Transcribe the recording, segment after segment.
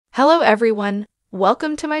Hello everyone,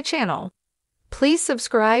 welcome to my channel. Please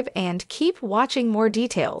subscribe and keep watching more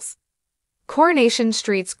details. Coronation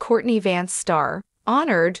Street's Courtney Vance star,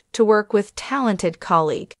 honored to work with talented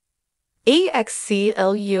colleague. Exclusive.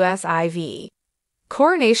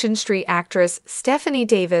 Coronation Street actress Stephanie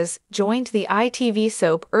Davis joined the ITV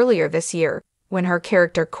soap earlier this year, when her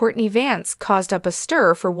character Courtney Vance caused up a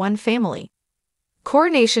stir for one family.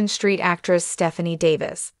 Coronation Street actress Stephanie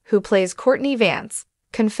Davis, who plays Courtney Vance,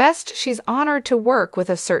 confessed she's honored to work with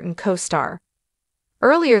a certain co-star.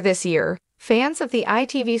 Earlier this year, fans of the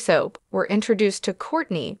ITV soap were introduced to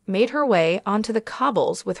Courtney made her way onto the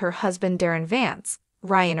cobbles with her husband Darren Vance,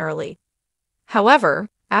 Ryan Early. However,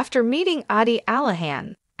 after meeting Adi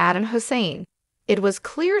Alahan, Adam Hussein, it was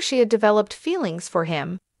clear she had developed feelings for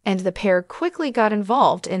him, and the pair quickly got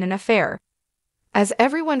involved in an affair. As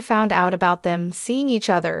everyone found out about them seeing each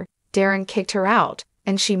other, Darren kicked her out,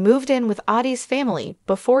 and she moved in with Adi's family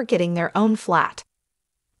before getting their own flat.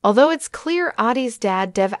 Although it's clear Adi's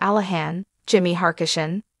dad Dev Alahan, Jimmy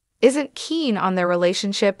Harkishan, isn't keen on their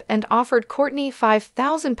relationship and offered Courtney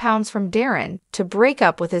 £5,000 from Darren to break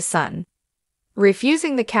up with his son.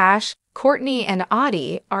 Refusing the cash, Courtney and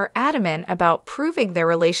Adi are adamant about proving their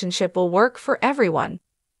relationship will work for everyone.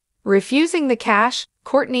 Refusing the cash,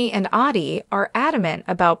 Courtney and Adi are adamant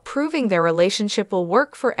about proving their relationship will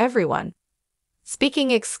work for everyone. Speaking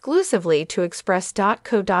exclusively to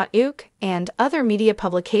Express.co.uk and other media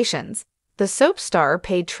publications, the soap star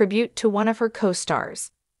paid tribute to one of her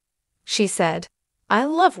co-stars. She said, "I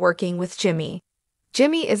love working with Jimmy.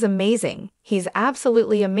 Jimmy is amazing, he's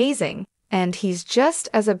absolutely amazing, and he's just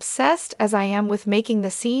as obsessed as I am with making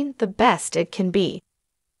the scene the best it can be.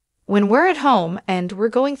 When we're at home and we're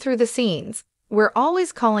going through the scenes, we're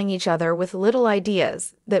always calling each other with little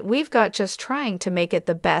ideas that we've got just trying to make it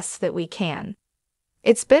the best that we can.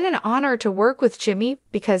 It's been an honor to work with Jimmy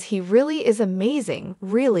because he really is amazing,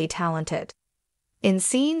 really talented." In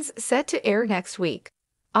scenes set to air next week,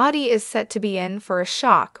 Adi is set to be in for a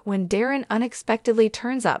shock when Darren unexpectedly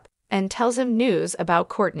turns up and tells him news about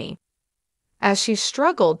Courtney. As she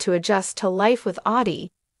struggled to adjust to life with Adi,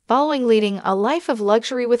 following leading a life of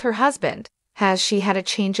luxury with her husband, has she had a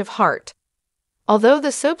change of heart. Although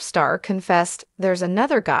the soap star confessed there's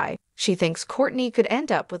another guy she thinks Courtney could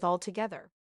end up with altogether.